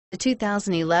The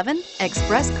 2011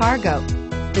 Express Cargo.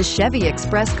 The Chevy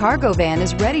Express Cargo van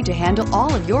is ready to handle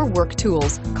all of your work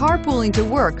tools, carpooling to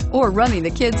work, or running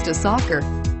the kids to soccer.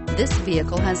 This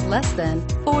vehicle has less than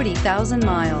 40,000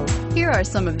 miles. Here are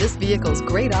some of this vehicle's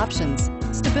great options: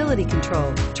 stability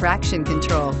control, traction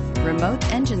control, remote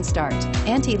engine start,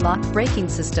 anti-lock braking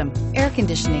system, air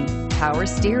conditioning, power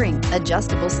steering,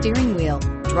 adjustable steering wheel,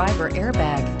 driver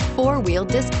airbag, four-wheel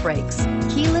disc brakes,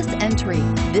 keyless entry.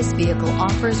 This vehicle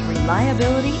offers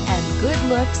reliability and good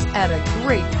looks at a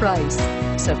great price.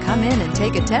 So come in and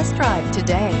take a test drive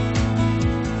today.